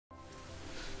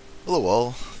Hello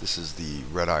all, this is the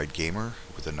Red-Eyed Gamer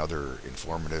with another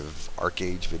informative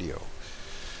Archeage video.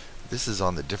 This is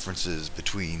on the differences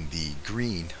between the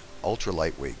green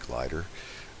Ultra-Lightweight glider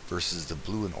versus the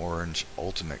blue and orange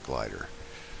Ultimate glider.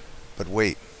 But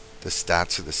wait, the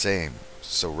stats are the same,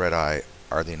 so Red-Eye,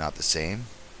 are they not the same?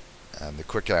 And the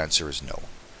quick answer is no.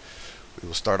 We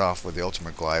will start off with the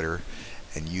Ultimate glider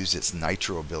and use its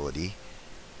nitro ability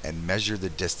and measure the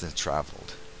distance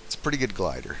traveled. It's a pretty good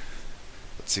glider.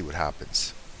 Let's see what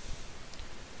happens.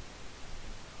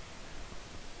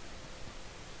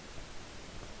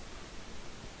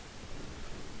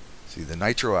 See, the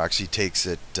nitro actually takes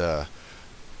it a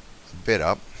bit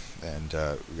up, and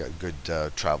we got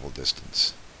good travel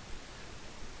distance.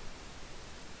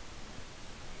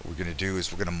 What we're going to do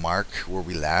is we're going to mark where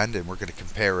we land, and we're going to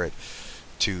compare it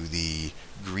to the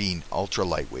green ultra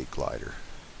lightweight glider.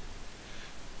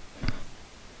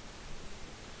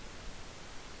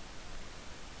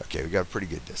 Okay, we got a pretty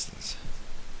good distance.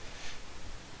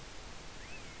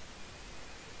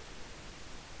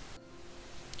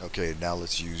 Okay, now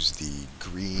let's use the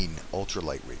green ultra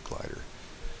lightweight glider.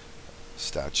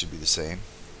 Stats should be the same.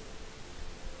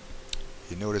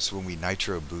 You notice when we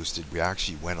nitro boosted, we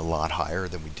actually went a lot higher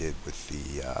than we did with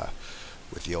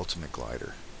the ultimate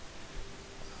glider.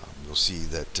 You'll see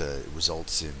that it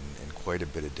results in quite a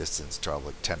bit of distance travel,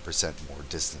 like 10% more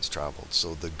distance traveled.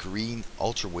 So the green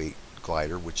ultraweight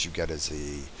glider, which you get as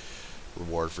a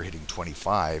reward for hitting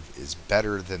 25, is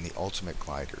better than the ultimate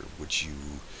glider, which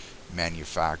you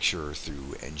manufacture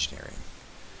through engineering.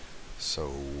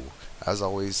 So as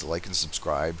always, like and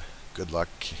subscribe. Good luck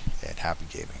and happy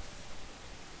gaming.